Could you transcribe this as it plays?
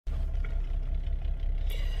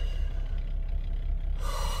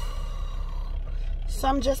So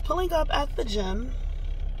I'm just pulling up at the gym.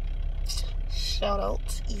 Shout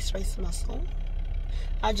out East Race Muscle.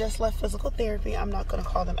 I just left physical therapy. I'm not going to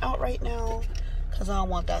call them out right now because I don't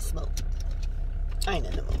want that smoke. I ain't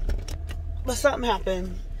in the mood. But something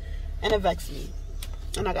happened and it vexed me.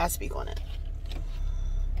 And I got to speak on it.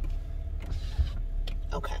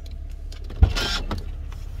 Okay.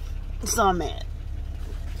 So I'm mad.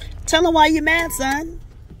 Tell them why you're mad, son.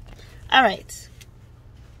 All right.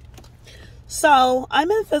 So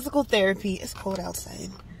I'm in physical therapy. It's cold outside.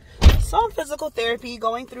 So I'm physical therapy,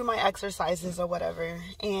 going through my exercises or whatever.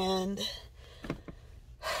 And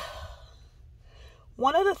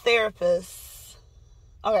one of the therapists,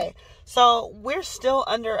 okay, so we're still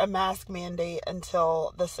under a mask mandate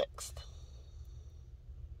until the 6th.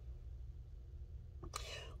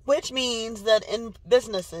 Which means that in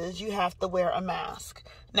businesses, you have to wear a mask.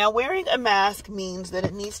 Now, wearing a mask means that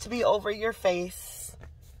it needs to be over your face.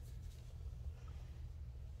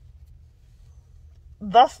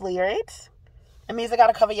 Thusly, right? It means I got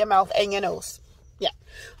to cover your mouth and your nose. Yeah.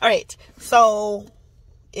 All right. So,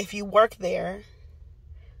 if you work there,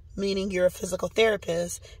 meaning you're a physical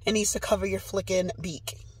therapist, it needs to cover your flicking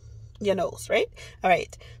beak. Your nose, right? All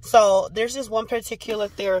right. So, there's this one particular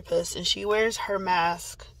therapist, and she wears her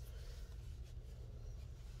mask.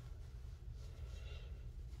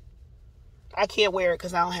 I can't wear it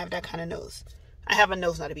because I don't have that kind of nose. I have a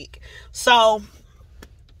nose, not a beak. So,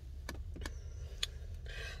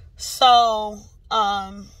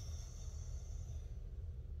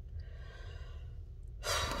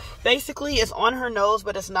 basically it's on her nose,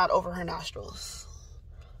 but it's not over her nostrils.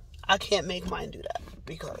 I can't make mine do that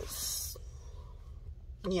because,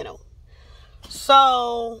 you know.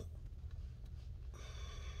 So,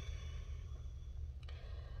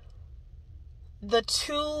 the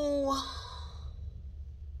two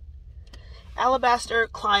Alabaster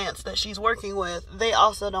clients that she's working with, they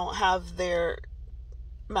also don't have their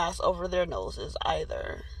mask over their noses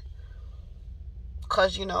either,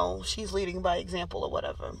 because, you know, she's leading by example or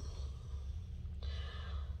whatever.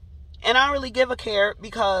 And I don't really give a care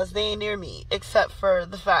because they ain't near me, except for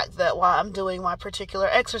the fact that while I'm doing my particular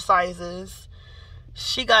exercises,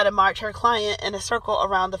 she got to march her client in a circle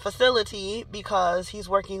around the facility because he's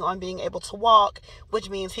working on being able to walk, which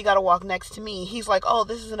means he got to walk next to me. He's like, oh,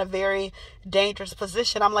 this is in a very dangerous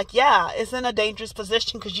position. I'm like, yeah, it's in a dangerous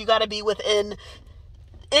position because you got to be within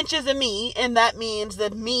inches of me, and that means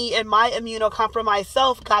that me and my immunocompromised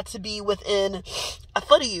self got to be within a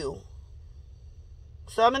foot of you.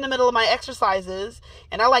 So I'm in the middle of my exercises,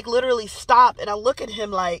 and I like literally stop, and I look at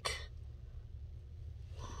him like...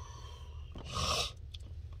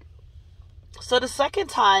 So the second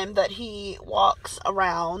time that he walks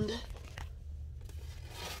around,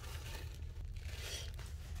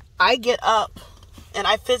 I get up and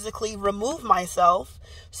I physically remove myself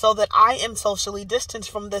so that I am socially distanced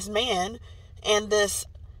from this man and this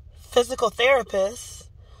physical therapist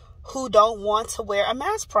who don't want to wear a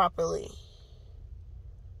mask properly.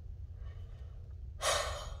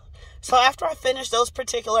 So after I finish those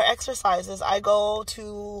particular exercises, I go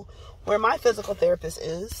to where my physical therapist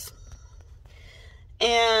is.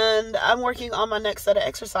 And I'm working on my next set of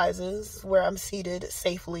exercises where I'm seated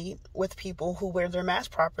safely with people who wear their mask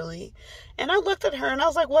properly. And I looked at her and I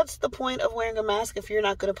was like, what's the point of wearing a mask if you're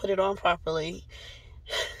not going to put it on properly?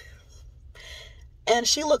 And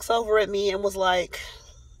she looks over at me and was like,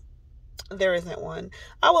 there isn't one.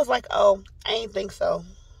 I was like, oh, I ain't think so.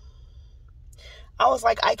 I was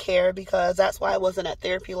like, I care because that's why I wasn't at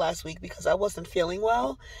therapy last week, because I wasn't feeling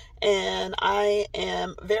well. And I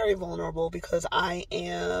am very vulnerable because I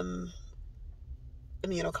am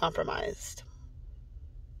immunocompromised.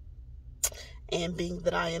 And being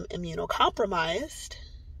that I am immunocompromised,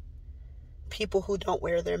 people who don't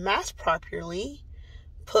wear their mask properly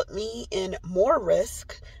put me in more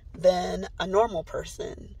risk than a normal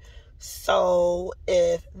person. So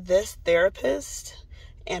if this therapist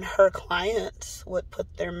and her clients would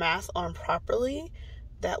put their mask on properly,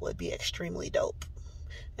 that would be extremely dope.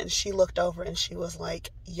 And she looked over and she was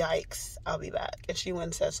like, yikes, I'll be back. And she went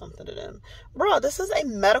and said something to them. Bro, this is a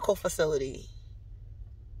medical facility.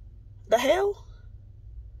 The hell?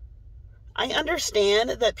 I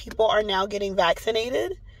understand that people are now getting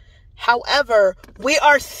vaccinated. However, we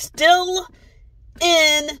are still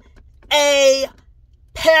in a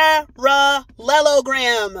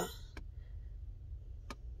parallelogram.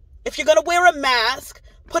 If you're going to wear a mask,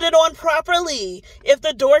 put it on properly. If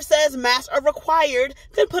the door says masks are required,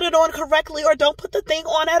 then put it on correctly or don't put the thing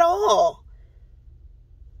on at all.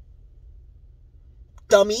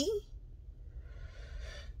 Dummy.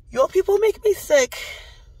 Your people make me sick.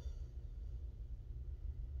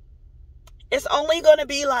 It's only going to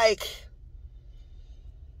be like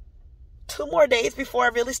 2 more days before I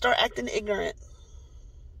really start acting ignorant.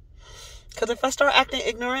 Because if I start acting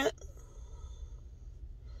ignorant,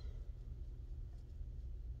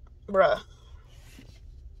 bruh,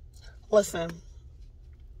 listen,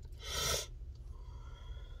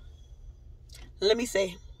 let me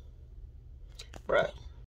say, bruh,